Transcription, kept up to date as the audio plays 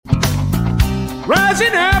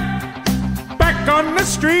Rising up, back on the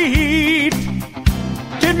street.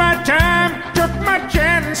 Did my time, took my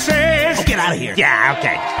chances. Oh, get out of here. Yeah,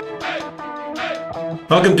 okay.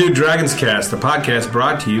 Welcome to Dragons Cast, the podcast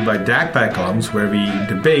brought to you by DAC alums, where we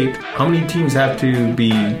debate how many teams have to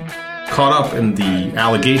be caught up in the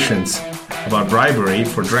allegations about bribery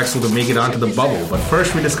for Drexel to make it onto the bubble. But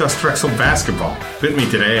first, we discuss Drexel basketball. With me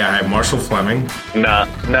today, I have Marshall Fleming. Nah.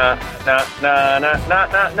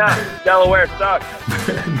 Delaware sucks.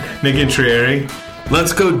 Nick Intrieri.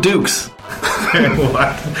 Let's go Dukes.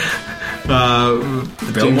 What?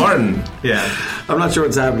 Bill Martin. Yeah. I'm not sure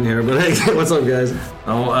what's happening here, but hey, what's up, guys?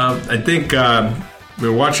 I think we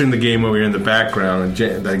were watching the game when we were in the background,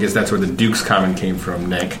 and I guess that's where the Dukes comment came from,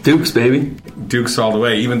 Nick. Dukes, baby. Dukes all the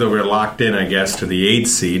way, even though we're locked in, I guess, to the 8th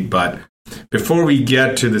seed. But before we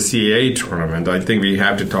get to the CAA tournament, I think we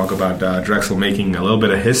have to talk about Drexel making a little bit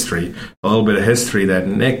of history that,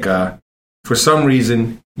 Nick, for some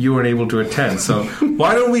reason, you weren't able to attend. So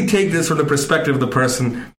why don't we take this from the perspective of the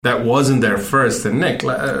person that wasn't there first? And Nick,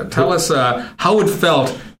 tell us how it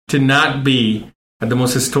felt to not be at the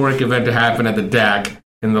most historic event to happen at the DAC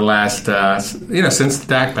in the last, since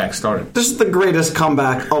the DAC back started. This is the greatest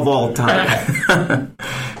comeback of all time.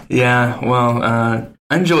 Yeah, well, I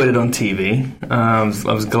enjoyed it on TV. I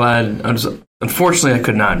was glad. Unfortunately, I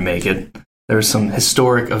could not make it. There were some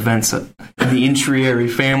historic events in the Intrieri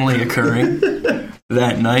family occurring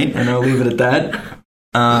that night, and I'll leave it at that.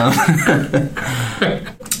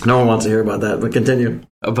 No one wants to hear about that, but continue.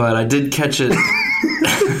 But I did catch it.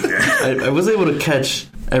 I was able to catch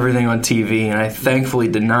everything on TV, and I thankfully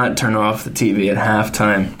did not turn off the TV at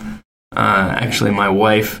halftime. Actually, my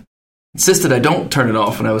wife insisted I don't turn it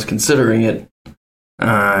off when I was considering it,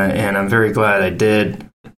 and I'm very glad I did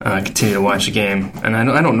continue to watch the game. And I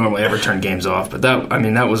don't normally ever turn games off, but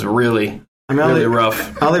that was really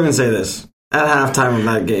rough. I'll even say this. At halftime of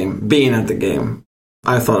that game, being at the game,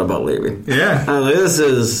 I thought about leaving. Yeah. This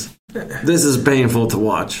is painful to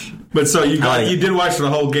watch. But so you did watch the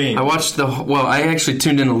whole game. I actually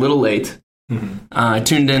tuned in a little late. Mm-hmm. I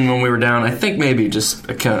tuned in when we were down, I think maybe just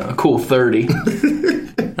a cool 30.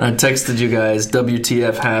 I texted you guys,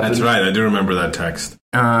 WTF happened. That's right, I do remember that text.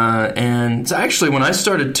 And so actually when I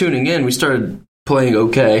started tuning in, we started playing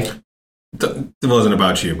okay. It wasn't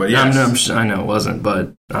about you, but yes. I know it wasn't,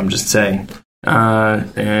 but I'm just saying. From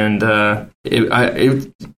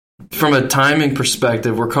a timing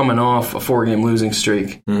perspective, we're coming off a 4-game losing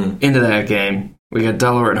streak into that game. We got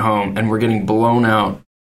Delaware at home, and we're getting blown out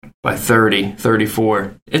by 30,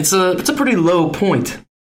 34. It's a pretty low point.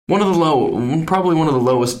 Probably one of the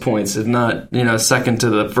lowest points, if not, second to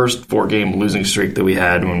the first 4-game losing streak that we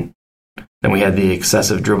had when we had the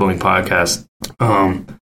excessive dribbling podcast.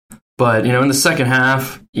 But, in the second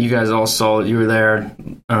half, you guys all saw it. You were there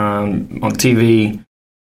on TV.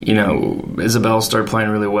 Isabel started playing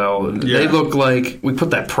really well. Yeah. They look like we put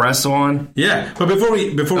that press on. Yeah, but before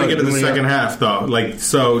we get to the second half, though,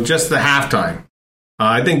 just the halftime.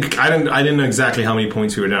 I think I didn't know exactly how many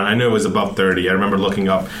points we were down. I knew it was above 30. I remember looking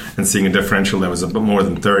up and seeing a differential that was a bit more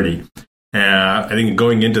than 30. I think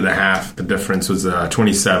going into the half, the difference was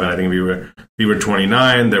 27. I think we were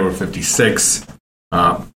 29. They were 56.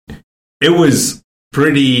 It was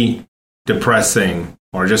pretty depressing,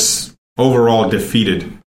 or just overall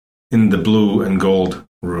defeated in the blue and gold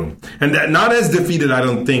room. And not as defeated, I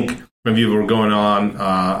don't think, when we were going on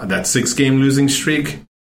that 6-game losing streak,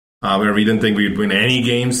 where we didn't think we'd win any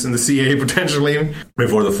games in the CAA potentially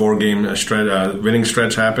before the 4-game winning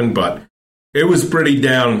stretch happened. But it was pretty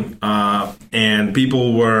down, and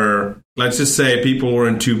people weren't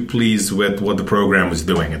too pleased with what the program was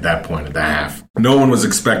doing at that point, at the half. No one was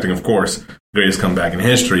expecting, of course, the greatest comeback in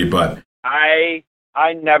history, but I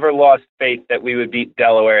never lost faith that we would beat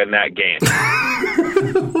Delaware in that game.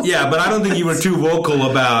 Yeah, but I don't think you were too vocal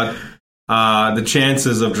about the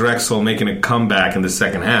chances of Drexel making a comeback in the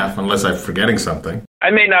second half, unless I'm forgetting something. I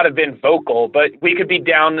may not have been vocal, but we could be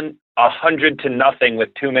down 100-0 with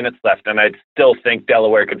 2 minutes left, and I'd still think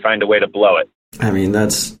Delaware could find a way to blow it. I mean,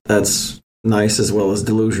 that's nice as well as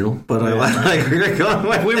delusional, but I like where you're going.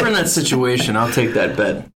 If we were in that situation, I'll take that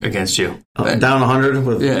bet against you. Down 100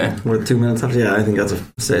 with 2 minutes left? Yeah, I think that's a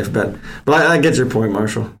safe bet. But I get your point,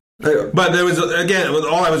 Marshall. But there was, again,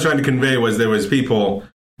 all I was trying to convey was there was people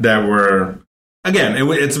that were, again,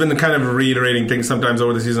 it's been kind of a reiterating thing sometimes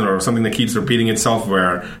over the season, or something that keeps repeating itself,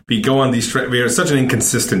 where we go on these, we are such an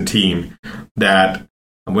inconsistent team that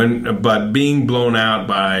but being blown out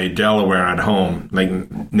by Delaware at home, like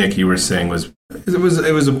Nick, you were saying, was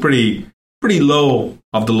a pretty low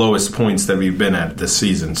of the lowest points that we've been at this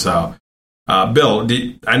season. So Bill,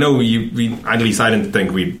 I know at least I didn't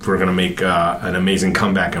think we were going to make an amazing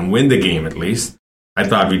comeback and win the game, at least. I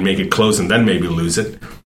thought we'd make it close and then maybe lose it,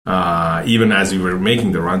 even as we were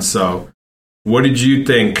making the run. So what did you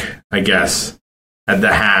think, I guess, at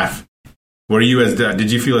the half?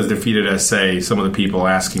 Did you feel as defeated as, say, some of the people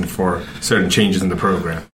asking for certain changes in the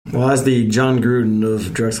program? Well, as the John Gruden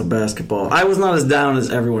of Drexel basketball, I was not as down as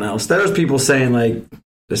everyone else. There was people saying, like,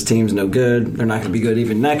 this team's no good. They're not going to be good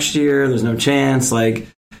even next year. There's no chance. Like,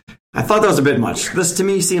 I thought that was a bit much. This, to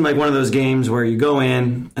me, seemed like one of those games where you go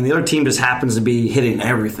in and the other team just happens to be hitting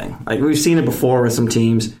everything. Like, we've seen it before with some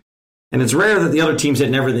teams. And it's rare that the other team's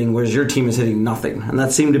hitting everything, whereas your team is hitting nothing. And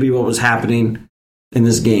that seemed to be what was happening in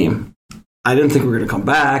this game. I didn't think we were going to come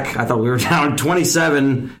back. I thought we were down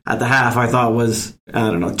 27 at the half. I thought was,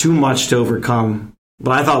 too much to overcome.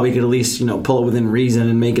 But I thought we could at least, pull it within reason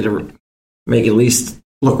and make it at least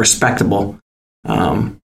look respectable.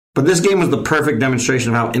 But this game was the perfect demonstration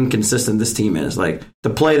of how inconsistent this team is. Like, to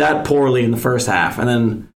play that poorly in the first half and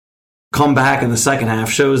then come back in the second half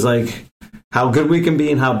shows, like, how good we can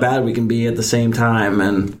be and how bad we can be at the same time.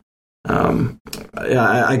 And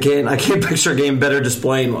I can't picture a game better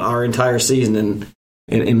displaying our entire season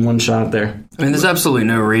in one shot there. I mean, there's absolutely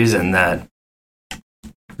no reason that.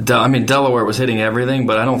 Delaware was hitting everything,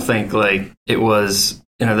 but I don't think like it was.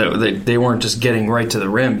 They weren't just getting right to the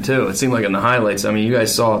rim too. It seemed like in the highlights. I mean, you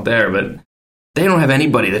guys saw it there, but they don't have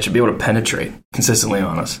anybody that should be able to penetrate consistently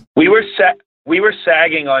on us. We were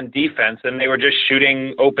sagging on defense, and they were just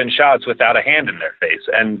shooting open shots without a hand in their face.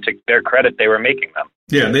 And to their credit, they were making them.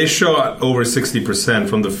 Yeah, they shot over 60%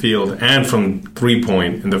 from the field and from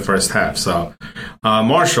three-point in the first half. So,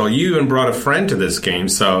 Marshall, you even brought a friend to this game.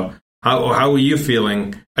 So, how were you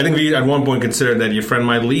feeling? I think we at one point considered that your friend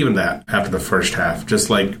might leave in that after the first half, just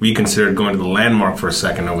like we considered going to the Landmark for a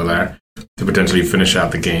second over there to potentially finish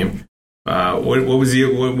out the game. What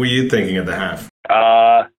were you thinking at the half?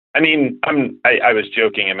 I was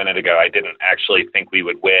joking a minute ago. I didn't actually think we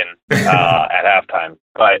would win at halftime.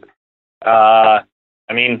 But, I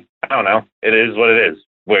don't know. It is what it is.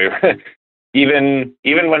 We're even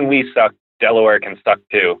when we suck, Delaware can suck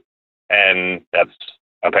too. And that's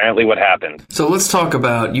apparently what happened. So let's talk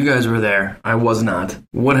about, you guys were there. I was not.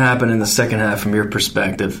 What happened in the second half from your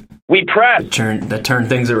perspective? We pressed. That turned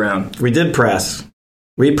things around. We did press.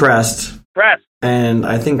 We pressed. Press. And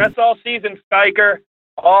I think... Press all season, Spiker.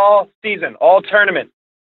 All season, all tournament.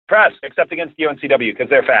 Press, except against UNCW, because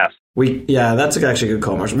they're fast. That's actually a good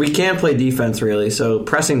call, Marshall. We can't play defense, really, so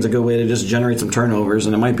pressing's a good way to just generate some turnovers,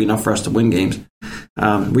 and it might be enough for us to win games.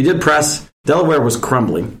 We did press. Delaware was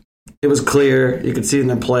crumbling. It was clear. You could see it in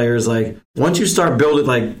their players. Like, once you start building,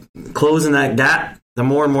 like, closing that gap, the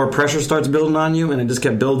more and more pressure starts building on you, and it just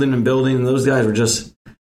kept building and building, and those guys were just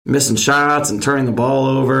missing shots and turning the ball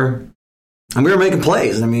over. And we were making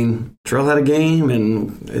plays. I mean, Trail had a game,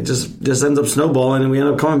 and it just ends up snowballing, and we end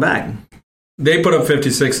up coming back. They put up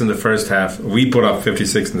 56 in the first half. We put up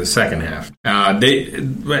 56 in the second half.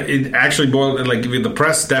 It actually boiled, like, the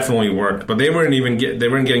press definitely worked, but they weren't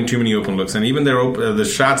getting too many open looks. And even the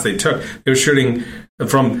shots they took, they were shooting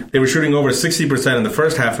over 60% in the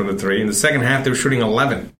first half from the three. In the second half, they were shooting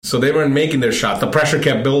 11. So they weren't making their shot. The pressure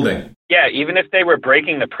kept building. Yeah, even if they were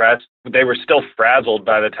breaking the press, they were still frazzled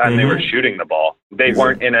by the time they were shooting the ball. They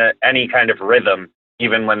weren't in any kind of rhythm,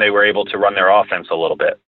 even when they were able to run their offense a little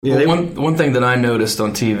bit. Yeah, one thing that I noticed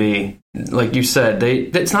on TV, like you said,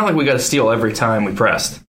 it's not like we got a steal every time we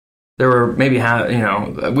pressed. There were maybe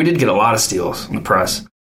we did get a lot of steals on the press,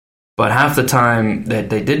 but half the time that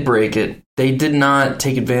they did break it, they did not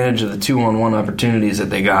take advantage of the 2-on-1 opportunities that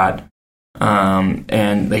they got,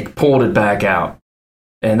 and they pulled it back out.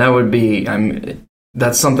 And that would be,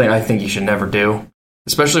 that's something I think you should never do,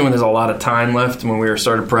 especially when there's a lot of time left when we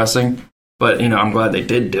started pressing. But, I'm glad they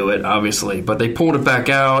did do it, obviously. But they pulled it back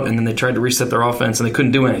out, and then they tried to reset their offense, and they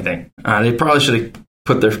couldn't do anything. They probably should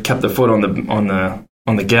have kept their foot on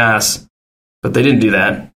the gas, but they didn't do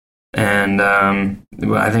that. And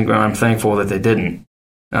I think I'm thankful that they didn't.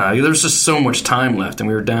 There's just so much time left, and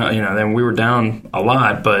we were down. Then we were down a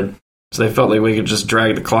lot, but so they felt like we could just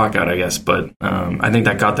drag the clock out, I guess. But I think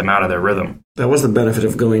that got them out of their rhythm. That was the benefit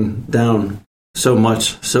of going down so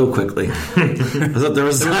much, so quickly. I thought there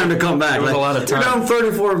was time to come back. There was a lot of time. We're down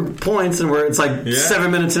 34 points, and it's like 7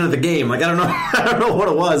 minutes into the game. Like, I don't know what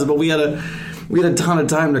it was, but we had a ton of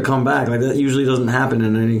time to come back. Like, that usually doesn't happen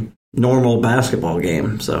in any normal basketball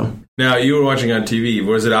game. So now, you were watching on TV.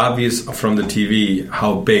 Was it obvious from the TV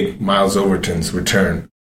how big Miles Overton's return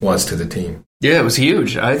was to the team? Yeah, it was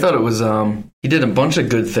huge. I thought it was. He did a bunch of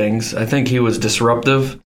good things. I think he was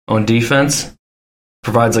disruptive on defense.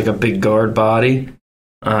 Provides like a big guard body.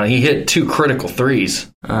 He hit 2 critical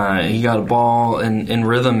threes. He got a ball in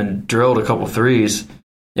rhythm and drilled a couple threes.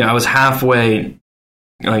 Yeah, I was halfway,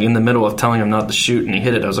 like in the middle of telling him not to shoot, and he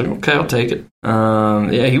hit it. I was like, okay, I'll take it.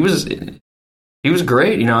 Yeah, he was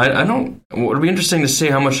great. You know, I don't. It'll be interesting to see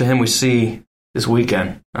how much of him we see this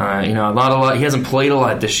weekend. You know, a lot. He hasn't played a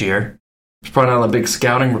lot this year. There's probably not a big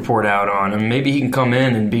scouting report out on him. Maybe he can come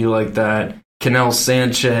in and be like that Canel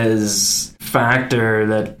Sanchez factor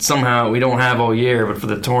that somehow we don't have all year, but for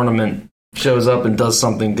the tournament shows up and does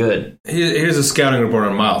something good. Here's a scouting report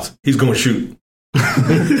on Miles. He's going to shoot.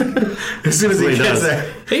 As soon as he gets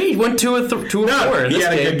there. He went 2 of 4. He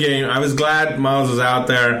had a good game. I was glad Miles was out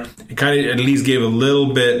there. It kind of at least gave a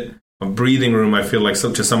little bit of breathing room, I feel like,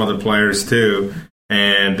 to some other players too.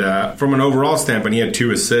 And from an overall standpoint, he had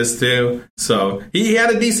 2 assists too. So he had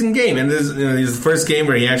a decent game. And this is the first game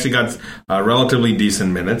where he actually got relatively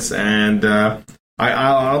decent minutes. And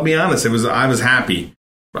I'll be honest, I was happy.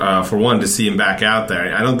 For one, to see him back out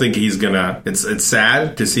there. I don't think he's gonna. It's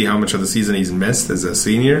sad to see how much of the season he's missed as a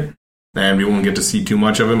senior, and we won't get to see too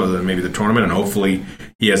much of him other than maybe the tournament, and hopefully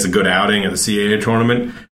he has a good outing at the CAA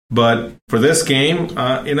tournament. But for this game,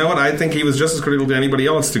 you know what? I think he was just as critical to anybody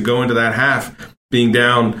else to go into that half being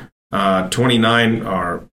down 29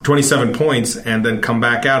 or 27 points, and then come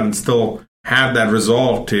back out and still have that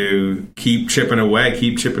resolve to keep chipping away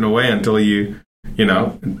until you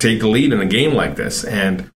take the lead in a game like this.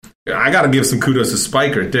 And I got to give some kudos to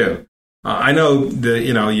Spiker, too. I know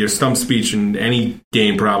your stump speech in any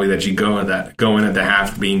game probably that you go in at the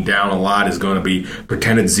half being down a lot is going to be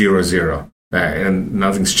pretended 0-0, and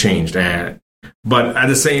nothing's changed. But at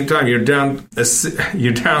the same time, you're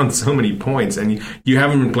down so many points, and you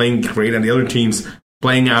haven't been playing great, and the other team's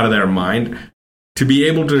playing out of their mind. To be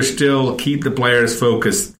able to still keep the players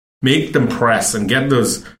focused, make them press, and get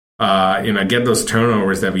those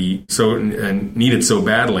turnovers that we needed so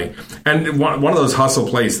badly. And one of those hustle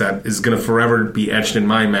plays that is going to forever be etched in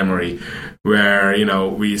my memory, where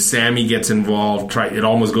Sammy gets involved. It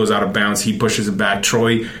almost goes out of bounds. He pushes it back.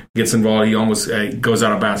 Troy gets involved. He almost goes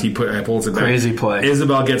out of bounds. He pulls it back. Crazy play.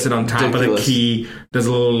 Isabel gets it on top of the key. Does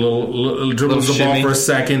a little dribbles the ball for a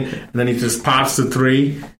second, and then he just pops the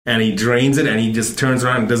 3 and he drains it, and he just turns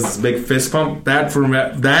around and does this big fist pump.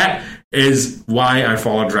 That is why I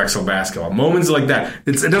follow Drexel basketball. Moments like that,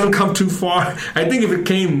 it doesn't come too far. I think if it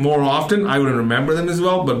came more often, I would remember them as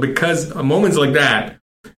well. But because moments like that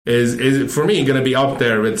is for me going to be up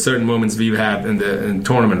there with certain moments we've had in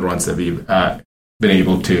tournament runs that we've been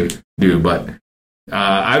able to do. But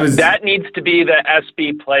that needs to be the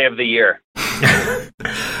SB play of the year.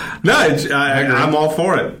 No, I'm all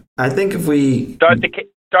for it. I think if we start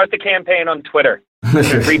the campaign on Twitter,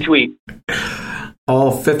 retweet.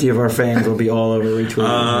 All 50 of our fans will be all over retweeting.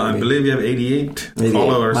 I believe you have 88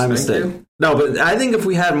 followers. My mistake. No, but I think if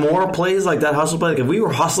we had more plays like that, hustle play, like if we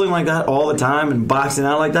were hustling like that all the time and boxing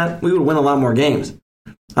out like that, we would win a lot more games.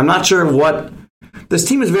 I'm not sure what... This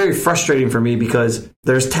team is very frustrating for me because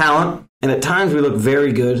there's talent, and at times we look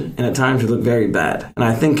very good, and at times we look very bad. And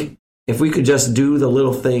I think if we could just do the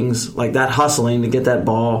little things like that hustling to get that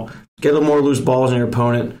ball, get a little more loose balls in your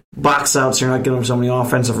opponent, box out so you're not giving them so many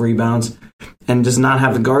offensive rebounds, and just not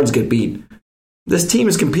have the guards get beat. This team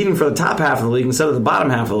is competing for the top half of the league instead of the bottom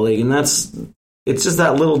half of the league, and it's just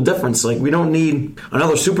that little difference. Like, we don't need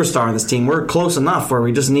another superstar on this team. We're close enough where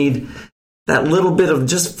we just need that little bit of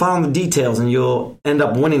just following the details, and you'll end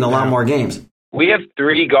up winning a lot more games. We have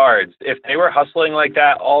 3 guards. If they were hustling like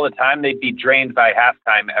that all the time, they'd be drained by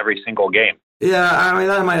halftime every single game. Yeah, I mean,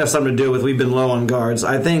 that might have something to do with we've been low on guards.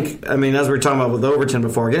 I think, as we were talking about with Overton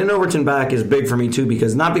before, getting Overton back is big for me too,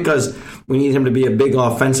 not because we need him to be a big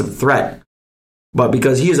offensive threat, but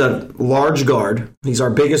because he is a large guard. He's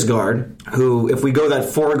our biggest guard, who, if we go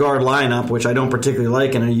that 4-guard lineup, which I don't particularly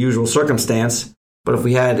like in a usual circumstance, but if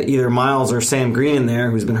we had either Miles or Sam Green in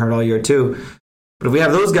there, who's been hurt all year too, but if we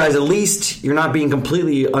have those guys, at least you're not being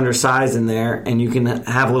completely undersized in there, and you can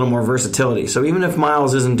have a little more versatility. So even if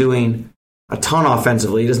Miles isn't doing a ton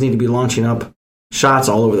offensively, he doesn't need to be launching up shots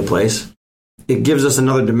all over the place. It gives us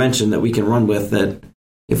another dimension that we can run with, that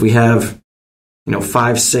if we have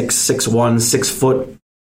 5'6", 6'1", 6 foot,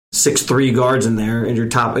 6'3" guards in there, and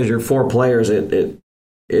your 4 players,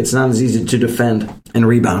 it's not as easy to defend and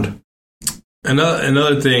rebound.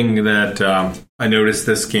 Another thing that I noticed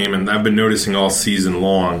this game, and I've been noticing all season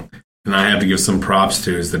long, and I have to give some props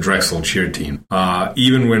to, is the Drexel cheer team.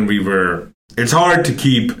 Even when it's hard to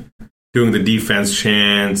keep doing the defense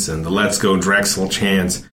chants and the let's go Drexel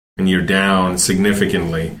chants when you're down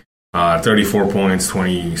significantly, 34 points,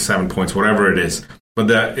 27 points, whatever it is. But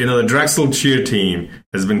the Drexel cheer team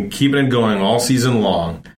has been keeping it going all season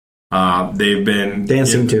long. They've been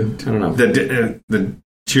dancing too. I don't know. The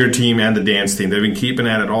cheer team and the dance team. They've been keeping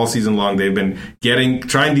at it all season long. They've been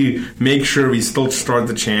trying to make sure we still start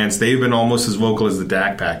the chants. They've been almost as vocal as the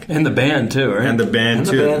Dak Pack. And the band too, right? And the band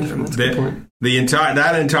too. The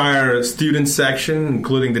entire student section,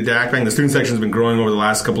 including the Dak Pack, the student section has been growing over the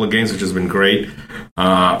last couple of games, which has been great.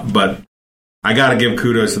 But I got to give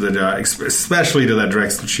kudos to especially to that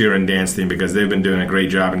Drexel cheer and dance team, because they've been doing a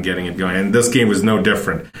great job in getting it going. And this game was no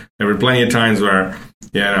different. There were plenty of times where,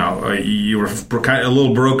 you were kind of a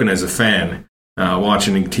little broken as a fan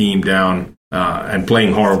watching the team down and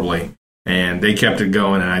playing horribly. And they kept it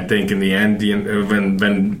going. And I think in the end,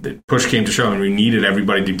 when the push came to shove and we needed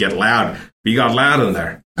everybody to get loud, we got loud in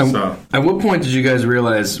there. At what point did you guys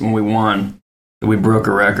realize when we won that we broke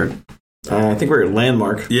a record? I think we're at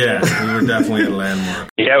Landmark. Yeah, we were definitely at Landmark.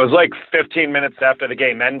 Yeah, it was like 15 minutes after the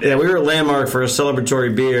game ended. Yeah, we were at Landmark for a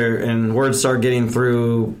celebratory beer, and word started getting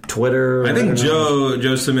through Twitter. I think Joe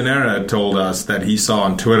Simonera told us that he saw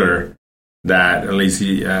on Twitter that, at least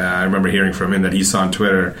I remember hearing from him, that he saw on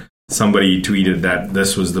Twitter somebody tweeted that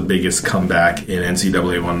this was the biggest comeback in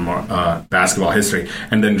NCAA basketball history.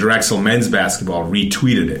 And then Drexel men's basketball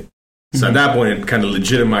retweeted it. So at that point, it kind of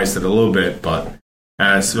legitimized it a little bit, but...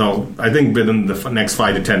 so I think within the next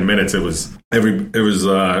 5 to 10 minutes, it was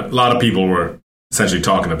a lot of people were essentially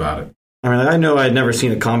talking about it. I mean, I know I'd never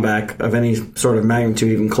seen a comeback of any sort of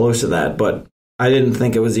magnitude even close to that, but I didn't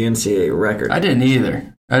think it was the NCAA record. I didn't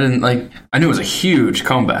either. I knew it was a huge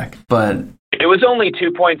comeback, but it was only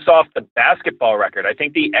 2 points off the basketball record. I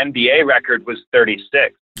think the NBA record was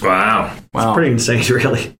 36. Wow. It's pretty insane,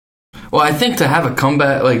 really. Well, I think to have a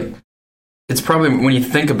comeback, it's probably, when you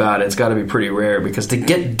think about it, it's got to be pretty rare, because to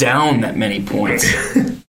get down that many points,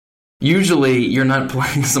 usually you're not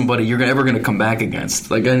playing somebody you're ever going to come back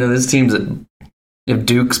against. I know this team's if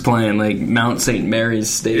Duke's playing Mount St. Mary's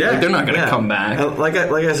State, they're not going to come back. Like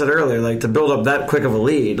I said earlier, to build up that quick of a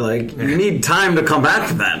lead, you need time to come back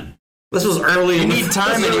from that. This was early. You need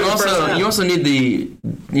time, and you also need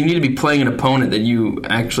to be playing an opponent that you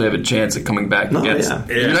actually have a chance at coming back against. Yeah.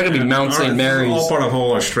 You're not going to be Mount St. Mary's. All part of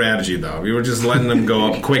our strategy, though. We were just letting them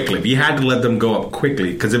go up quickly. We had to let them go up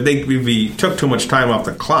quickly, because if we took too much time off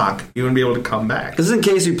the clock, you wouldn't be able to come back. This is in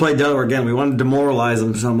case we played Delaware again. We wanted to demoralize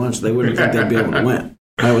them so much they wouldn't think they'd be able to win.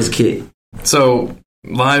 That was key. So,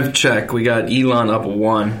 live check. We got Elon up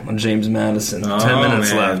 1 on James Madison. 10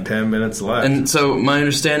 minutes left. 10 minutes left. And so my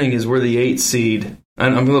understanding is we're the 8th seed.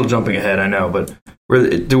 I'm a little jumping ahead, I know, but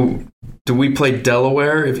do we play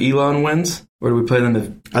Delaware if Elon wins? Or do we play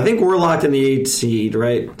them I think we're locked in the 8th seed,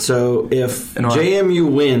 right? So if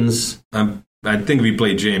JMU wins... I think we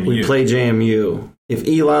play JMU. We play JMU. If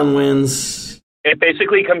Elon wins... It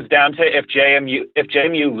basically comes down to if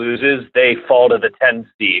JMU loses, they fall to the 10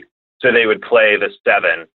 seed. So they would play the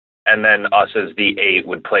 7, and then us as the 8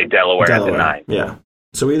 would play Delaware at the 9. Yeah.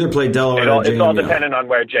 So we either play Delaware or JMU. It's all dependent on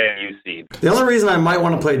where JMU seed. The only reason I might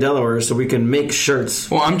want to play Delaware is so we can make shirts.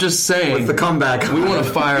 Well, I'm just saying. With the comeback. We want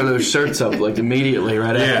to fire those shirts up immediately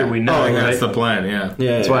after we know. Right? That's the plan, yeah.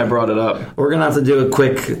 That's why I brought it up. We're going to have to do a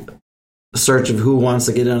quick search of who wants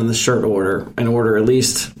to get in the shirt order and order at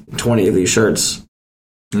least 20 of these shirts.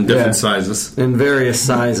 In different sizes. In various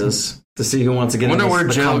sizes. To see who wants to get in where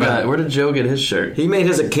did Joe get his shirt? He made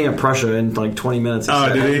his at Camp Prussia in 20 minutes.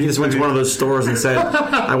 Did he? He just went to one of those stores and said,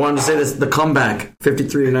 I wanted to say this, the comeback,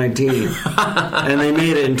 53-19. And they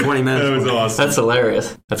made it in 20 minutes. That was awesome. That's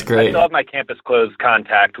hilarious. That's great. I still have my Campus Closed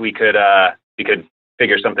contact. We could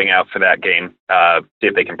figure something out for that game, see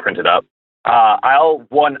if they can print it up. I'll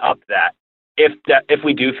one-up that. If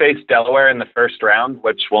we do face Delaware in the first round,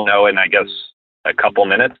 which we'll know in, I guess, a couple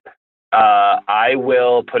minutes, I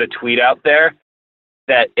will put a tweet out there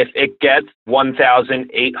that if it gets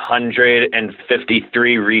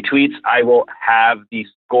 1,853 retweets, I will have the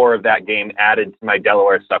score of that game added to my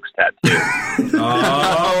Delaware Sucks tattoo.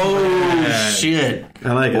 Shit.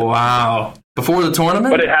 I like it. Wow. Before the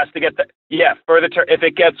tournament? But it has to get if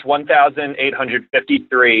it gets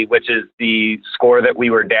 1,853, which is the score that we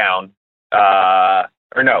were down,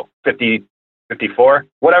 54,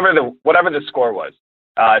 whatever the score was.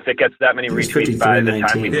 If it gets that many retweets by the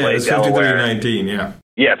time we play Delaware. 53-19, yeah.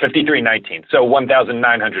 Yeah, 53-19. So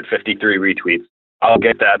 1,953 retweets. I'll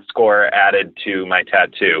get that score added to my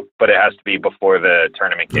tattoo, but it has to be before the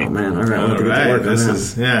tournament game. Oh, man. All right.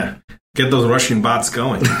 Get those Russian bots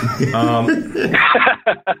going.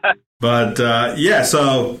 But,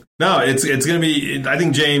 so, no, it's going to be, I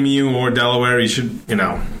think JMU or Delaware, you should,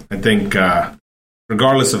 I think,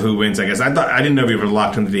 regardless of who wins, I guess. I didn't know we were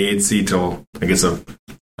locked into the 8th seed till, I guess, an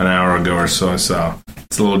hour ago or so. So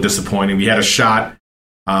it's a little disappointing. We had a shot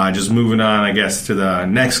Just moving on, I guess, to the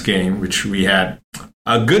next game, which we had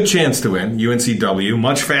a good chance to win. UNCW,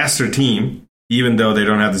 much faster team, even though they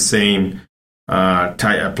don't have the same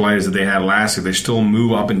players that they had last year. They still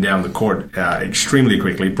move up and down the court extremely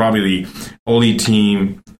quickly. Probably the only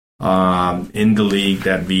team in the league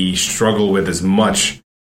that we struggle with as much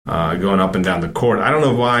going up and down the court. I don't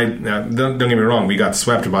know why. Don't get me wrong. We got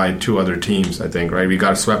swept by 2 other teams, I think, right? We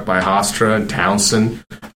got swept by Hofstra and Townsend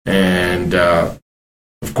and, of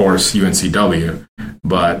course, UNCW.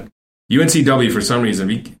 But UNCW, for some reason,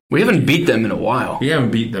 we haven't beat them in a while. We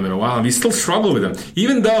haven't beat them in a while, and we still struggle with them.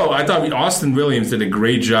 Even though I thought Austin Williams did a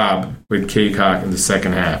great job with Kaycock in the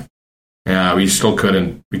second half. We still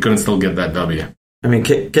couldn't. We couldn't still get that W. I mean,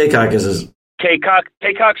 Kaycock is his...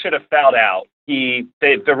 Kaycock should have fouled out. The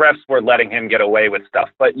refs were letting him get away with stuff,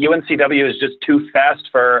 but UNCW is just too fast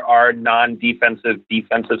for our non-defensive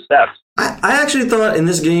steps. I actually thought in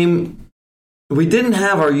this game we didn't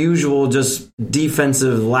have our usual just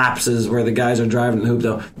defensive lapses where the guys are driving the hoop,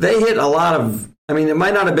 though. They hit a lot of... I mean, it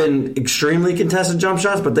might not have been extremely contested jump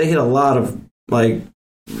shots, but they hit a lot of, like,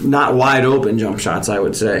 not wide open jump shots, I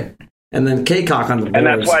would say. And then Kaycock on the boards. And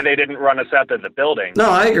that's why they didn't run us out of the building. No,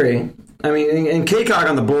 I agree. I mean, and Kaycock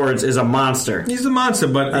on the boards is a monster. He's a monster,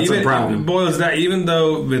 but that's a problem. It boils down, even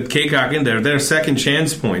though with Kaycock in there, they're second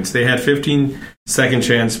chance points. They had 15 second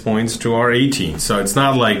chance points to our 18. So it's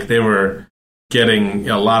not like they were getting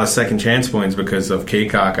a lot of second chance points because of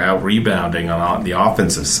Kaycock out rebounding on the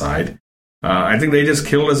offensive side. I think they just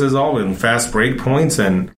killed us as always in fast break points,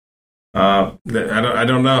 and I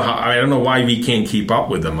don't know why we can't keep up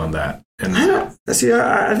with them on that. And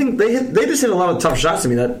I think they just hit a lot of tough shots to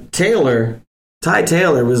me. That Ty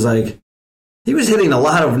Taylor was like, he was hitting a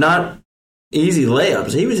lot of not easy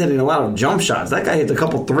layups. He was hitting a lot of jump shots. That guy hit a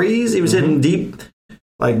couple threes. He was hitting deep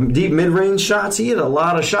mid-range shots. He hit a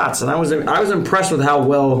lot of shots, and I was impressed with how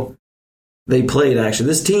well they played. Actually,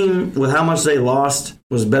 this team, with how much they lost,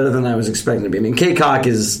 was better than I was expecting to be. I mean, Kaycock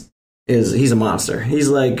he's a monster. He's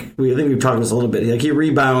like, I think we've talked about this a little bit. He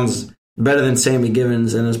rebounds better than Sammy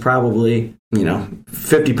Givens and is probably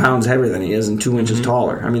 50 pounds heavier than he is and 2 inches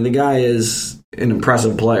taller. I mean, the guy is an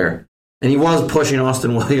impressive player, and he was pushing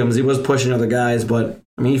Austin Williams. He was pushing other guys, but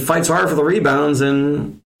I mean, he fights hard for the rebounds,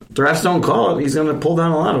 and the refs don't call it. He's going to pull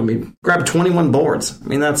down a lot of them. He grabbed 21 boards. I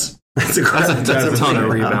mean, that's a ton of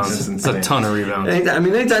rebounds. It's a ton of rebounds. I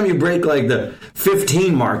mean, anytime you break like the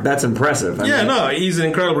 15 mark, that's impressive. He's an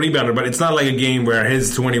incredible rebounder, but it's not like a game where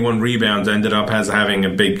his 21 rebounds ended up having a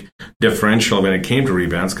big differential when it came to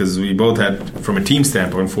rebounds, because we both had, from a team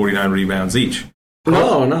standpoint, 49 rebounds each.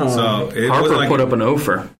 No. So Harper put up an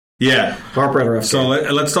offer. Yeah. Harper had a rough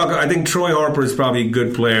game. Let's talk. I think Troy Harper is probably a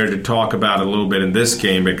good player to talk about a little bit in this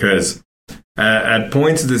game, because at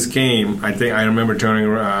points of this game, I think I remember turning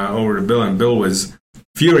over to Bill, and Bill was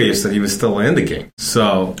furious that he was still in the game.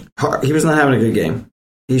 So he was not having a good game.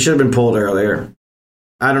 He should have been pulled earlier.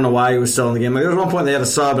 I don't know why he was still in the game. Like, there was one point they had a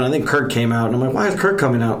sub, and I think Kirk came out, and I'm like, why is Kirk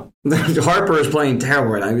coming out? Harper is playing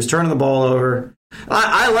terrible right now. He was turning the ball over.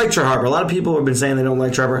 I like Troy Harper. A lot of people have been saying they don't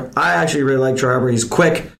like Troy Harper. I actually really like Troy Harper. He's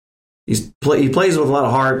quick. He plays with a lot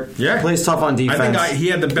of heart. Yeah. He plays tough on defense. I think he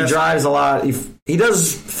had the best. He drives a lot. He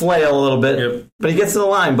does flail a little bit, but he gets to the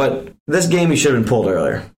line. But this game, he should have been pulled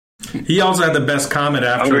earlier. He also had the best comment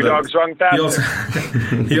after Underdogs run faster.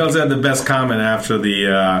 He also had the best comment after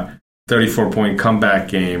the 34-point comeback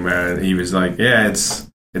game. He was like, "Yeah,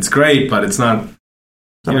 it's great, but it's not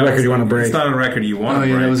a record you want to break. It's not a record you want to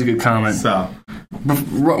break." That was a good comment. So,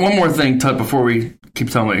 one more thing, Tut, before we keep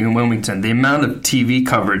talking about Wilmington, the amount of TV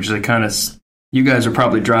coverage that kind of, you guys are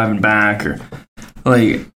probably driving back, or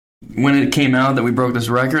like when it came out that we broke this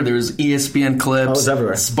record, there was ESPN clips. Oh, it was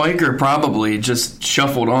everywhere. Spiker probably just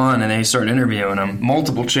shuffled on, and they started interviewing him,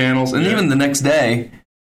 multiple channels, and even the next day.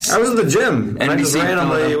 I was at the gym, and I just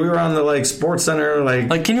randomly, we were on the Sports Center,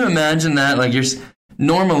 like, can you imagine that? Like, you're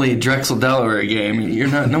normally Drexel Delaware game,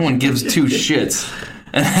 no one gives two shits.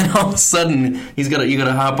 And then all of a sudden, you got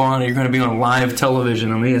to hop on, and you're going to be on live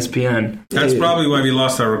television on ESPN. That's probably why we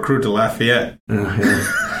lost our recruit to Lafayette.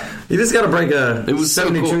 You just got to break a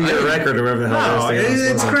 72-year record or whatever the hell.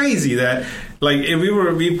 It's crazy that, like, if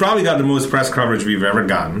we probably got the most press coverage we've ever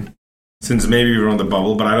gotten since maybe we were on the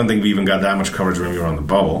bubble, but I don't think we even got that much coverage when we were on the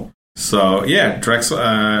bubble. So, yeah,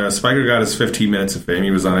 Spiker got his 15 minutes of fame.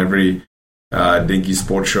 He was on every Dinky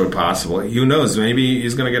sports show possible. Who knows? Maybe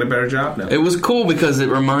he's going to get a better job now. It was cool because it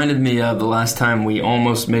reminded me of the last time we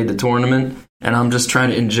almost made the tournament, and I'm just trying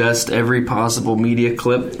to ingest every possible media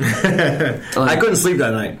clip. I couldn't sleep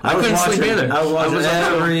that night. I couldn't sleep either.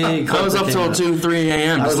 I was up till 2, 3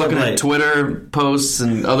 a.m. just looking at Twitter posts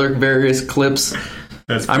and other various clips.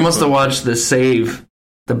 I must have watched the save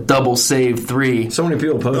the double save 3. So many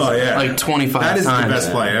people posted. Oh yeah, like 25 That is times. the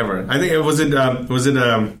best play ever. I think it was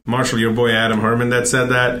Marshall, your boy Adam Herman, that said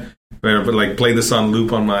that. Where like play this on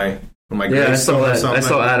loop on my Yeah, I gravestone saw or that. something. I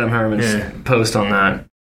saw Adam Herman's post on that.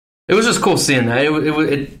 It was just cool seeing that.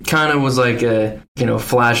 It kind of was like a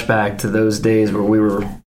flashback to those days where we were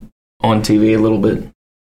on TV a little bit.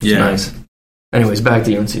 It's nice. Anyways, back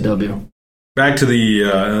to UNCW. Back to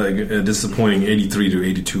the disappointing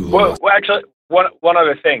 83-82 loss. Well, actually, one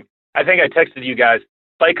other thing. I think I texted you guys.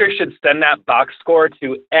 Spikers should send that box score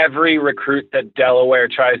to every recruit that Delaware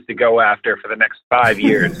tries to go after for the next 5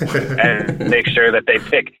 years and make sure that they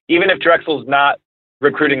pick, even if Drexel's not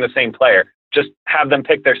recruiting the same player, just have them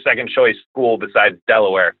pick their second choice school besides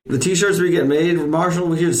Delaware. The T-shirts we get made, Marshall,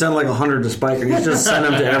 we should send like 100 to Spiker. You should just send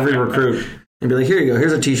them to every recruit and be like, here you go,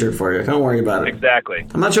 here's a T-shirt for you. Don't worry about it. Exactly.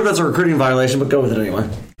 I'm not sure if that's a recruiting violation, but go with it anyway.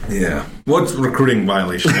 Yeah. What's recruiting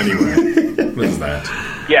violation anyway? What is that?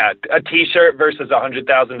 Yeah, a T-shirt versus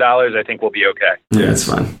 $100,000, I think we'll be okay. Yeah, it's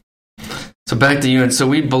fine. So back to UNC. So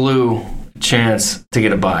we blew a chance to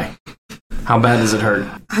get a bye. How bad does it hurt?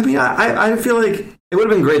 I mean, I feel like it would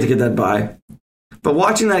have been great to get that bye. But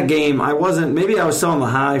watching that game, maybe I was still on the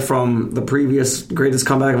high from the previous greatest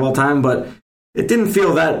comeback of all time, but it didn't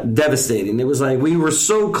feel that devastating. It was like we were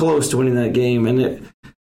so close to winning that game. And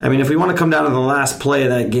if we want to come down to the last play of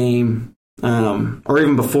that game, or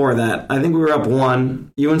even before that, I think we were up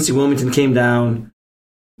 1. UNC Wilmington came down.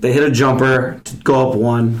 They hit a jumper to go up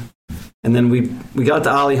 1. And then we got to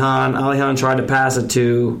Alihan. Alihan tried to pass it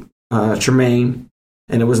to Tremaine,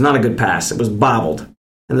 and it was not a good pass. It was bobbled.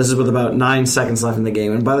 And this is with about 9 seconds left in the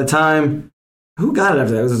game. And by the time, who got it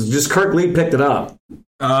after that? It was just Kirk Lee picked it up.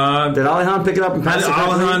 Did Alihan pick it up and pass it to Kirk?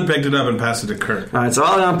 Alihan picked it up and passed it to Kirk. All right, so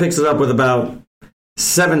Alihan picks it up with about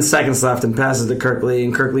 7 seconds left and passes to Kirk Lee,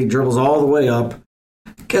 and Kirk Lee dribbles all the way up,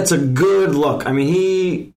 gets a good look. I mean,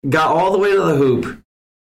 he got all the way to the hoop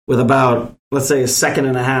with about, let's say, 1.5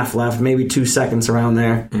 seconds left, maybe 2 seconds around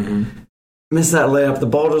there. Mm-hmm. Missed that layup. The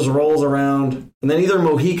ball just rolls around, and then either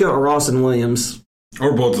Mojica or Austin Williams,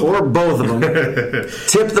 or both of them,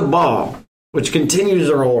 tip the ball, which continues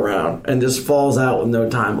to roll around and just falls out with no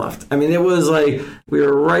time left. I mean, it was like we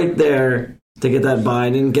were right there to get that bye. I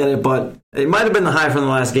didn't get it, but it might have been the high from the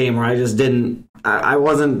last game where I just didn't. I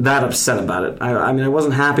wasn't that upset about it. I mean, I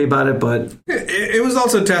wasn't happy about it, but it was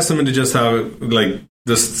also a testament to just how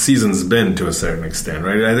this season's been to a certain extent,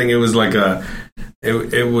 right? I think it was like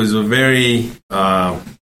it was a very not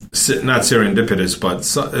serendipitous, but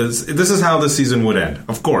this is how the season would end.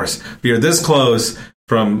 Of course, we are this close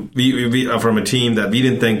from a team that we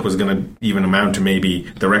didn't think was going to even amount to maybe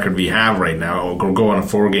the record we have right now, or go on a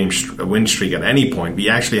 4-game win streak at any point. We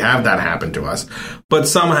actually have that happen to us, but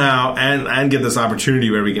somehow and get this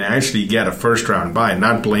opportunity where we can actually get a first round bye,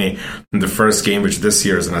 not play in the first game, which this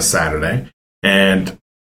year is on a Saturday, and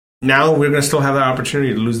now we're going to still have the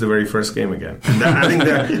opportunity to lose the very first game again. And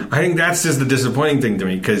I think that's just the disappointing thing to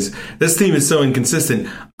me, because this team is so inconsistent.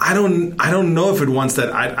 I don't know if it wants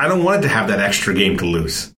that. I don't want it to have that extra game to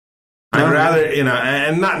lose. I'd rather,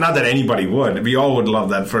 and not that anybody would. We all would love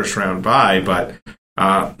that first round bye, but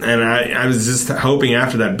and I was just hoping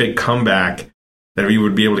after that big comeback that we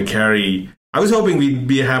would be able to carry. I was hoping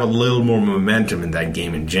we'd have a little more momentum in that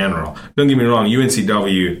game in general. Don't get me wrong,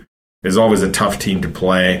 UNCW is always a tough team to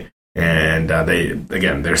play. And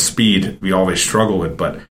their speed we always struggle with.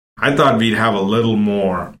 But I thought we'd have a little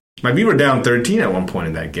more. Like, we were down 13 at one point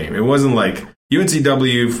in that game. It wasn't like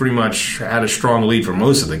UNCW pretty much had a strong lead for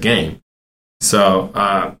most of the game. So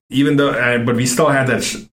but we still had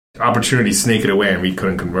that opportunity to snake it away, and we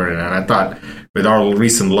couldn't convert it. And I thought with our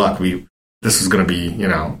recent luck, this was going to be,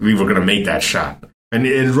 we were going to make that shot. And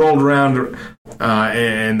it rolled around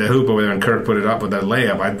and the hoop over there, and Kirk put it up with that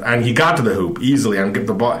layup. And he got to the hoop easily and get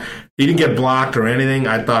the ball. He didn't get blocked or anything.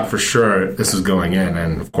 I thought for sure this was going in.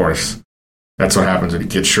 And, of course, that's what happens when you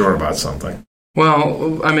get sure about something.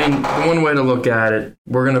 Well, I mean, one way to look at it,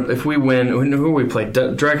 if we win, who we play?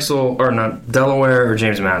 Drexel, or not, Delaware or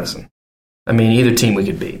James Madison? I mean, either team we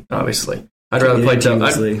could beat, obviously. I'd rather play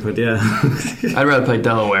I'd rather play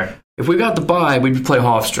Delaware. If we got the bye, we'd play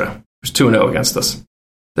Hofstra. There's 2-0 against us.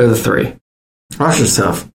 They're the 3. Hofstra's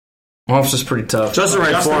tough. Hofstra's pretty tough. Justin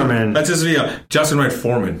Wright Foreman. That's just Justin Wright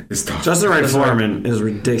Foreman is tough. Justin Wright Foreman is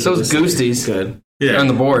ridiculous. So is Goosties. Good. Yeah. On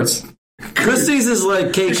the boards. Goosties is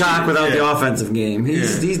like K-Cock without the offensive game.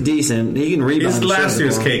 He's decent. He can rebound. He's last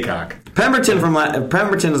year's K-Cock. Pemberton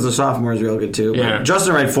is the sophomore is real good too. Yeah.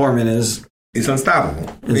 Justin Wright Foreman is. He's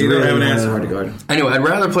unstoppable. He's really have an answer. Hard to guard. Anyway, I'd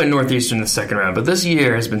rather play Northeastern in the second round, but this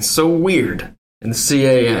year has been so weird in the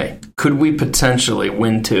CAA. Could we potentially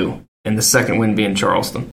win 2 and the second win being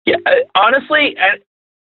Charleston? Yeah, honestly,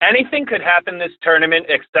 anything could happen this tournament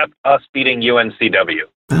except us beating UNCW.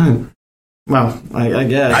 Well, I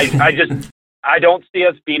guess. I don't see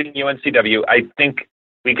us beating UNCW. I think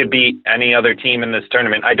we could beat any other team in this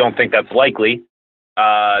tournament. I don't think that's likely.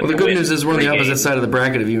 Well, the good news is we're on the opposite side of the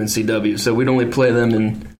bracket of UNCW, so we'd only play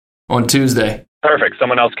them on Tuesday. Perfect.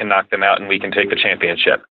 Someone else can knock them out, and we can take the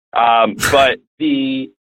championship. But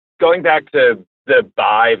going back to the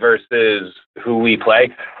bye versus who we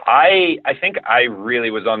play, I think I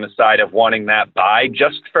really was on the side of wanting that bye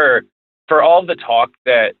just for all the talk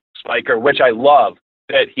that Spiker, which I love,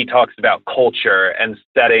 that he talks about culture and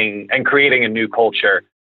setting and creating a new culture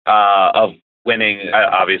of winning,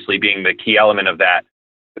 obviously being the key element of that.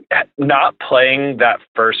 Not playing that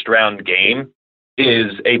first round game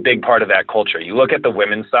is a big part of that culture. You look at the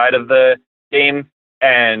women's side of the game,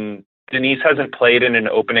 and Denise hasn't played in an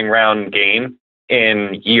opening round game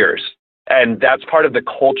in years. And that's part of the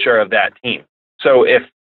culture of that team. So if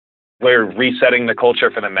we're resetting the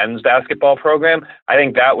culture for the men's basketball program, I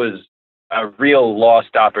think that was a real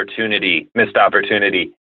missed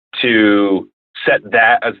opportunity to set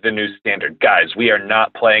that as the new standard. Guys, we are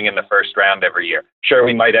not playing in the first round every year. Sure,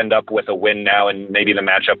 we might end up with a win now, and maybe the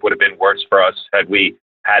matchup would have been worse for us had we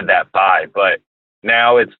had that bye. But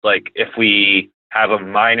now it's like if we have a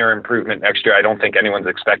minor improvement next year, I don't think anyone's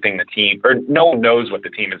expecting the team, or no one knows what the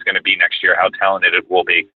team is going to be next year, how talented it will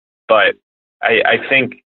be. But I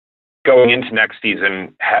think going into next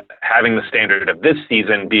season, having the standard of this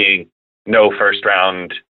season being no first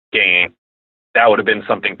round game, that would have been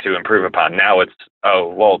something to improve upon. Now it's,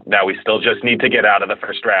 now we still just need to get out of the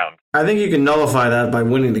first round. I think you can nullify that by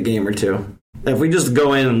winning the game or two. If we just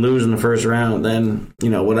go in and lose in the first round, then,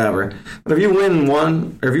 whatever. But if you win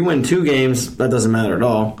one, or if you win 2 games, that doesn't matter at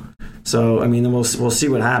all. So, I mean, then we'll see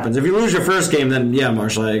what happens. If you lose your first game, then, yeah,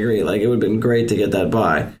 Marshall, I agree. Like, it would have been great to get that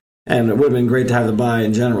bye. And it would have been great to have the bye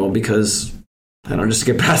in general because, I don't know, just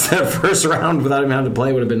to get past that first round without even having to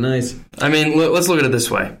play would have been nice. I mean, let's look at it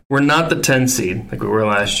this way. We're not the 10 seed like we were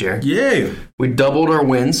last year. Yeah. We doubled our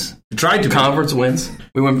wins. We tried to. Conference wins.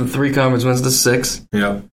 We went from 3 conference wins to 6.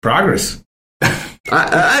 Yeah. Progress.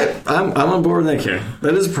 I'm on board with that, Kerry.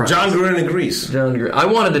 That is progress. John Gruden agrees. I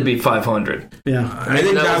wanted to be 500. Yeah. I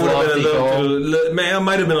think that would have been it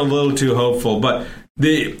might have been a little too hopeful, but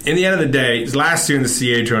in the end of the day, last year in the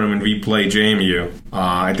CA tournament, we played JMU.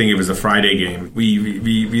 I think it was a Friday game. We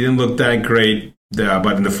didn't look that great,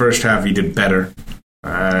 but in the first half, we did better.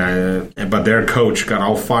 But their coach got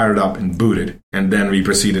all fired up and booted, and then we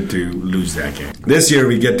proceeded to lose that game. This year,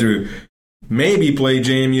 we get to maybe play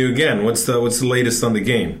JMU again. What's the latest on the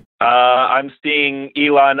game? I'm seeing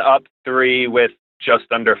Elon up 3 with just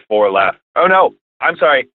under 4 left. Oh, no. I'm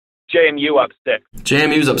sorry. JMU up 6.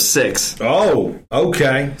 JMU's up 6. Oh,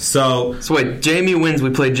 okay. So wait, JMU wins, we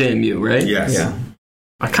play JMU, right? Yes. Yeah.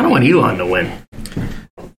 I kind of want Elon to win.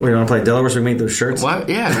 We want to play Delaware so we make those shirts? Why?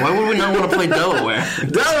 Yeah, why would we not want to play Delaware?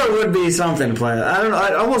 Delaware would be something to play. I don't know.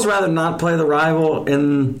 I'd almost rather not play the rival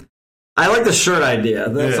in... I like the shirt idea.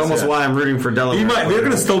 That's almost why I'm rooting for Delaware. They're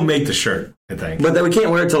going to still make the shirt, I think. But then we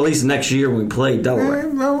can't wear it till at least next year when we play Delaware.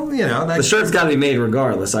 Well, the shirt's got to be made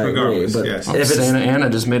regardless. I agree. But yes. if it's Santa Ana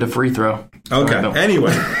just made a free throw. Okay.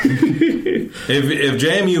 Anyway, if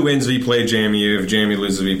JMU wins, we play JMU. If JMU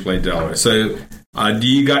loses, we play Delaware. So, are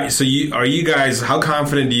you guys? How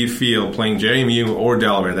confident do you feel playing JMU or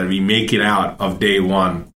Delaware that we make it out of day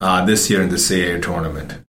one this year in the CAA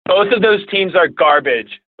tournament? Both of those teams are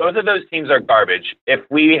garbage. If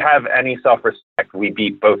we have any self-respect, we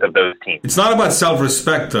beat both of those teams. It's not about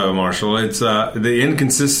self-respect, though, Marshall. It's the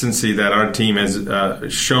inconsistency that our team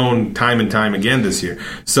has shown time and time again this year.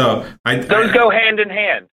 So those go hand in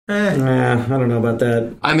hand. I don't know about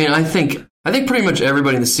that. I mean, I think pretty much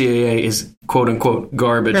everybody in the CAA is quote-unquote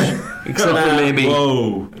garbage, except for maybe...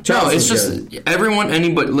 Whoa. No, it's just good.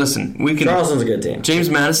 Anybody, listen, we can... Charleston's a good team. James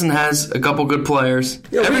Madison has a couple good players.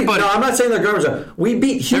 Everybody... I'm not saying they're garbage. We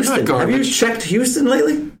beat Houston. Have you checked Houston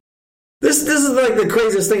lately? This is like the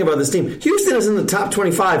craziest thing about this team. Houston is in the top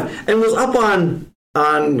 25 and was up on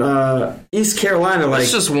East Carolina.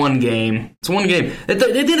 It's just one game. It's one game. At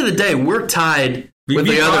the end of the day, we're tied with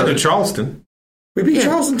the other... Charleston. We beat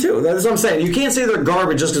Charleston, too. That's what I'm saying. You can't say they're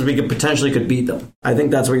garbage just because we could beat them. I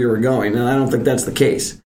think that's where you were going, and I don't think that's the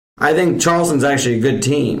case. I think Charleston's actually a good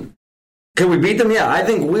team. Can we beat them? Yeah, I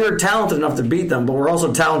think we're talented enough to beat them, but we're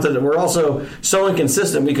also talented, and we're also so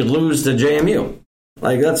inconsistent we could lose to JMU.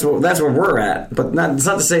 Like, that's where we're at. But it's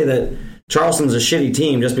not to say that Charleston's a shitty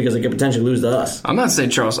team just because it could potentially lose to us. I'm not saying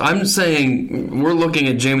Charleston. I'm saying we're looking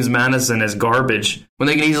at James Madison as garbage when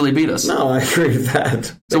they can easily beat us. No, I agree with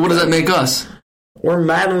that. So what does that make us? We're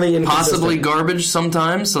madly inconsistent. Possibly garbage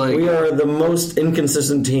sometimes. Like We are the most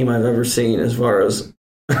inconsistent team I've ever seen as far as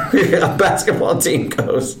a basketball team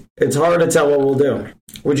goes. It's hard to tell what we'll do.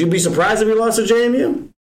 Would you be surprised if we lost to JMU?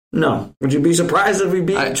 No. Would you be surprised if we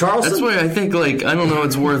beat Charleston? That's why I think, like, I don't know,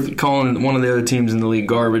 it's worth calling one of the other teams in the league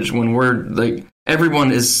garbage when we're, like,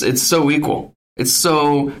 everyone is, it's so equal. It's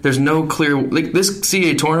so, there's no clear, like, this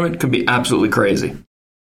CAA tournament could be absolutely crazy.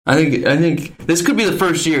 I think this could be the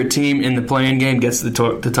first year a team in the play-in game gets the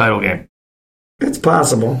title game. It's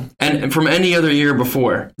possible. And from any other year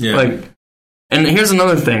before. Yeah. Like, and here's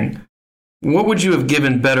another thing. What would you have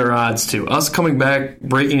given better odds to? Us coming back,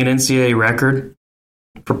 breaking an NCAA record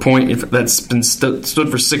for point that's been stood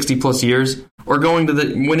for 60-plus years, or going to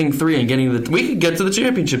the winning 3 and getting we could get to the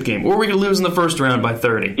championship game, or we could lose in the first round by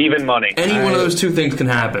 30. Even money. Any one of those two things can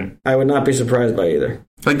happen. I would not be surprised by either.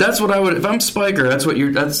 Like, that's what I would, if I'm Spiker, that's what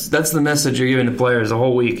that's the message you're giving to players the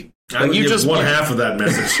whole week. I would give one half of that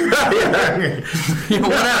message. One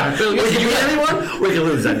half. You get anyone? We can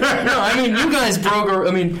lose that. No, I mean, you guys broke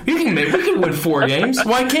we can win 4 games.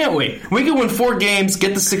 Why can't we? We can win 4 games,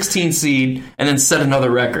 get the 16 seed, and then set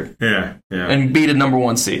another record. Yeah. And beat a number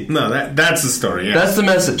 1 seed. No, that's the story. Yes. That's the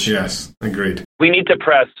message. Yes, agreed. We need to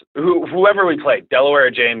press whoever we play, Delaware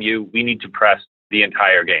or JMU. We need to press the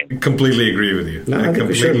entire game. Completely agree with you. No, I think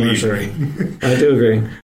we completely should, agree. I do agree.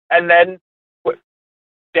 And then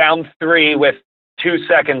down 3 with 2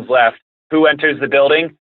 seconds left. Who enters the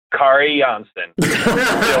building? Kari Johnston. Still with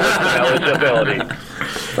some eligibility.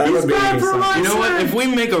 That would be You know what? If we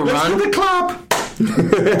make a run, the clap.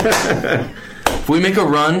 if we make a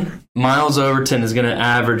run, Miles Overton is going to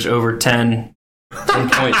average over 10 points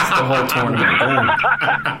the whole tournament.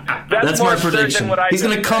 That's my prediction. He's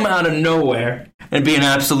going to come out of nowhere and be an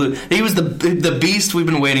absolute. He was the beast we've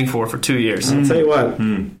been waiting for 2 years. I'll tell you what.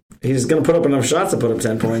 He's going to put up enough shots to put up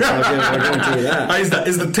 10 points. I'll guarantee you that.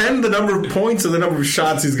 Is the 10 the number of points or the number of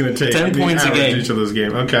shots he's going to take? 10 points a game. Each of those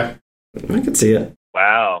games. Okay. I can see it.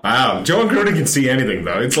 Wow. Joe and Gruden can see anything,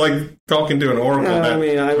 though. It's like talking to an oracle.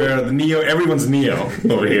 Where the Neo, everyone's Neo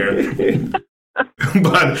over here.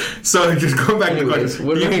 But so just going back to the question,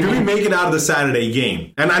 do we make it out of the Saturday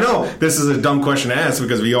game? And I know this is a dumb question to ask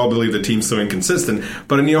because we all believe the team's so inconsistent.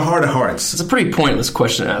 But in your heart of hearts, it's a pretty pointless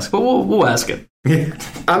question to ask. But we'll ask it.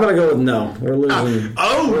 I'm going to go with no. We're losing.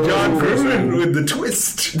 John Gruden with the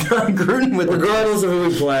twist. John Gruden with regardless of who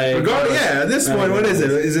we play. At this point, what is it?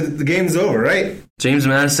 Is it the game's over, right? James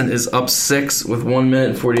Madison is up 6 with 1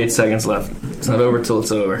 minute and 48 seconds left. It's not over till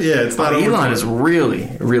it's over. Yeah, it's not over. Elon is really,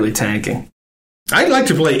 really tanking. I'd like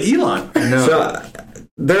to play Elon. No. So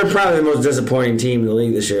they're probably the most disappointing team in the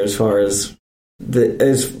league this year as far as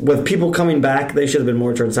with people coming back. They should have been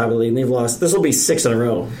more towards the top of the league. And they've lost. This will be 6 in a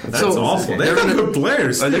row. That's awful. They're good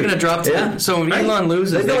players. Are they going to drop to? Yeah. So if Elon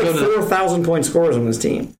loses, they've got 4,000 point scorers on this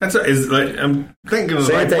team. I'm thinking of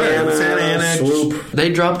Santa Ana, Santa Ana, Swoop.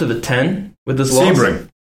 They drop to the 10 with this loss.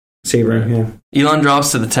 Sebring, yeah. Elon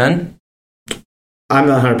drops to the 10. I'm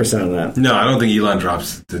not 100% on that. No, I don't think Elon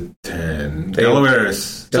drops to 10. Delaware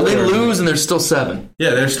is... So they lose and they're still 7.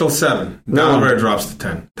 Yeah, they're still 7. No. Delaware drops to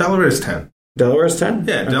 10. Delaware is 10. Delaware's 10?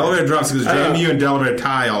 Yeah, Okay. Delaware drops because JMU and Delaware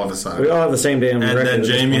tie all of a sudden. We all have the same damn and record. then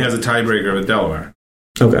JMU has a tiebreaker with Delaware.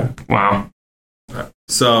 Okay. Wow.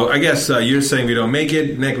 So I guess you're saying we don't make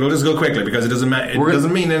it. Nick, we'll just go quickly because it doesn't matter. It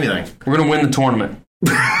doesn't mean anything. We're going to win the tournament.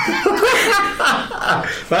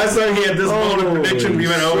 Last time he had this bold prediction, we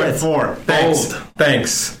went 0-4.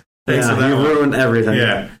 Thanks. Yeah, for that you ruined everything.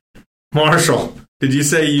 Yeah. Marshall, did you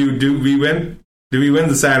say we win? Do we win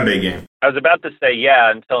the Saturday game? I was about to say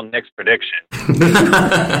yeah until Nick's prediction.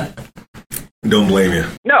 Don't blame you.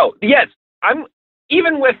 No, yes. I'm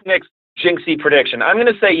even with Nick's jinxie prediction, I'm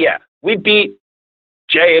going to say yeah. We beat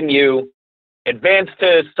JMU, advance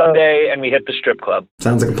to Sunday, and we hit the strip club.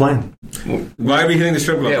 Sounds like a plan. Why are we hitting the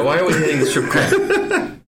strip club? Yeah, why are we hitting the strip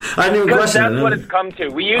club? I knew because that's what it's come to.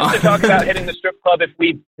 We used to talk about hitting the strip club if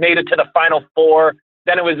we made it to the Final Four.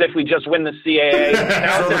 Then it was if we just win the CAA.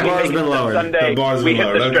 Now So the bar's been lowered. Sunday, The bar's we been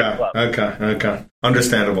hit the lowered. strip club. Okay.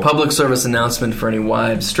 Understandable. Public service announcement for any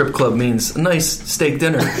wives. Strip club means a nice steak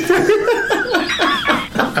dinner.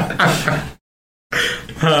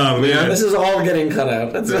 Oh, man. This is all getting cut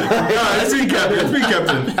out. That's It's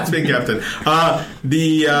been captain.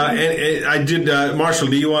 I did. Marshall,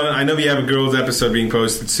 do you want? I know we have a girls episode being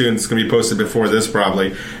posted soon. It's going to be posted before this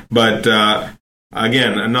probably. But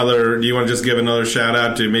again, do you want to just give another shout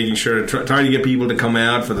out to making sure trying to get people to come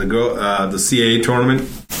out for the CAA tournament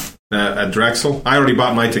at Drexel? I already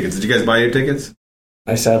bought my tickets. Did you guys buy your tickets?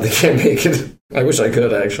 I sadly can't make it. I wish I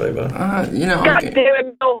could actually, but God damn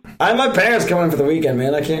it, Bill. I have my parents coming for the weekend,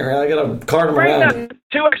 man. I can't. I got to cart them Bring around. them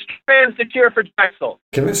 2 extra fans to cheer for Drexel.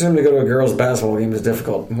 Convincing him to go to a girls' basketball game is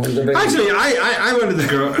difficult. Actually, I went to the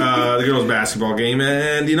girls' basketball game,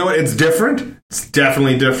 and you know what? It's different. It's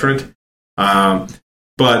definitely different.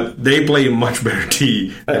 But they play a much better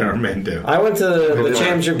tee than our men do. I went to the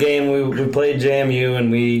championship game. We played JMU,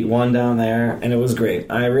 and we won down there, and it was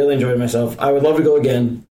great. I really enjoyed myself. I would love to go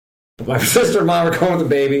again. But my sister and mom are going with the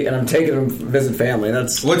baby, and I'm taking them to visit family.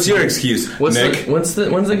 What's your excuse, Nick? When's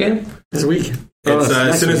the game? This week. It's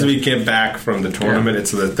as soon as we get back from the tournament. Yeah.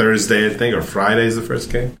 It's the Thursday, I think, or Friday is the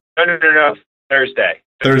first game. No. Thursday.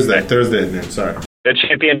 Thursday. Sorry. The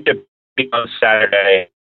championship be on Saturday.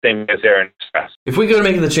 Same as Aaron Express. If we go to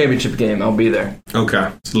making the championship game, I'll be there.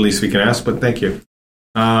 Okay, it's the least we can ask. But thank you.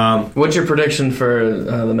 What's your prediction for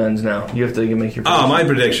the men's now? You have to make your prediction. My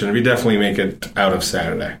prediction: we definitely make it out of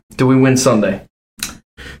Saturday. Do we win Sunday?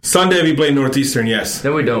 Sunday we play Northeastern, yes.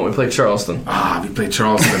 No, we don't. We play Charleston. We play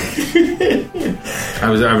Charleston. I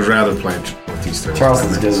would rather play Northeastern.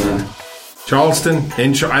 Charleston's good, man. Charleston,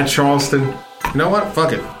 at Charleston. You know what?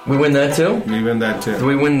 Fuck it. We win that too? We win that too. Do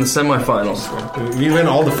we win the semifinals? We win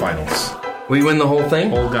all the finals. We win the whole thing?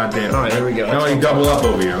 Whole goddamn thing. All right, here we go. Now we double up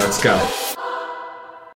over here. Let's go.